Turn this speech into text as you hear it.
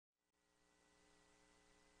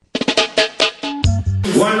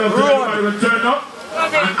One of everybody will turn up.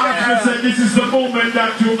 And as we said, this is the moment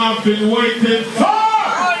that you have been waiting for.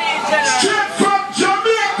 Straight from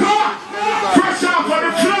Jamaica, fresh off on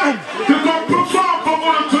the flight, to go perform for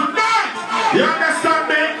one tonight. You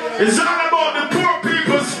understand me? It's all about the poor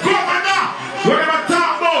people's governor. Whatever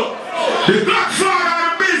talk about the godfather of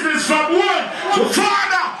the business from one to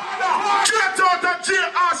father. Straight out of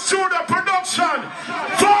JR Studio Production.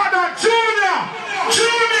 Father Junior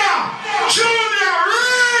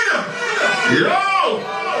reid. Yo!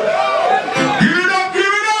 Give it up,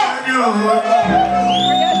 give it up!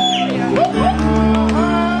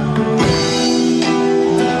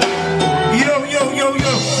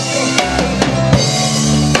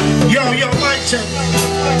 Yo, mic check.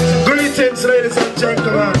 Greetings, ladies and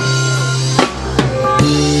gentlemen.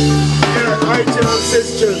 Yeah, original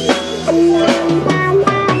sisters.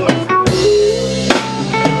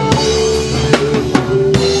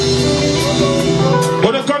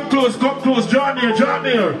 Come close, join here.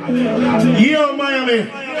 Yo, Miami.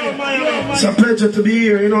 It's a pleasure to be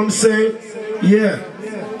here, you know what I'm saying? Yeah.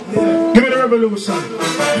 Give me the revolution.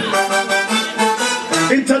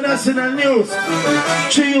 International news.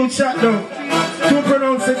 3 youth shot down. 2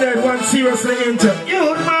 pronounced dead, 1 seriously injured.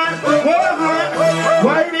 Youth man, whoa.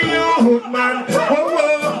 Why the youth man,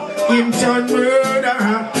 whoa. Him turn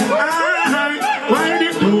murderer. Why the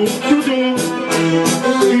do.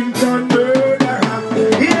 Him turn murderer.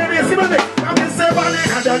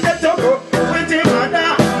 Get up with him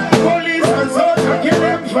mother. Police and soldier kill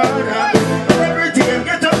them father. Everything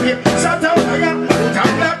get up here, shut out fire.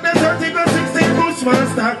 Top black the 30 to 16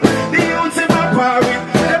 Bushmaster. The youths in my party,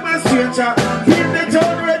 them a stranger. Keep the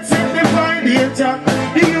town red, sing the fine danger.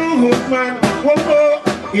 The youth man, whoa,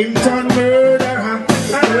 him turn murderer.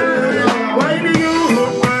 Why the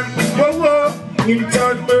youth man, whoa, him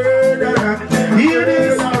turn murderer. Hear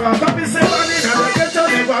this, copy 7 in and I get on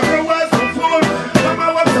never grow as before.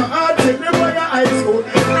 High school,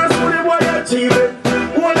 that's what they want to achieve it.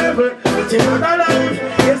 Whatever, but in another life,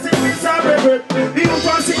 yes, it is a rebel. You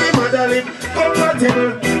can see him at the lip,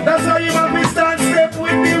 compatible. That's how you have to stand step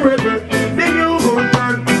with the rebel. The new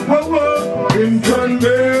man, whoa, him turn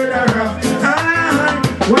murderer.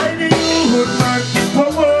 Why the new man,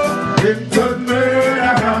 whoa, him turn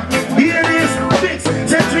murderer. Here is fix,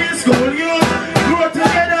 century school youth, grow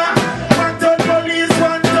together. 1 ton police,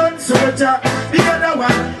 1 ton soldier. The other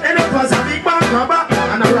one, end up as a big man.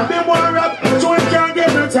 And I rap him one rap, so he can't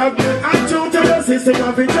get no job. And true to the system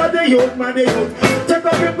of it, the youth man, the youth.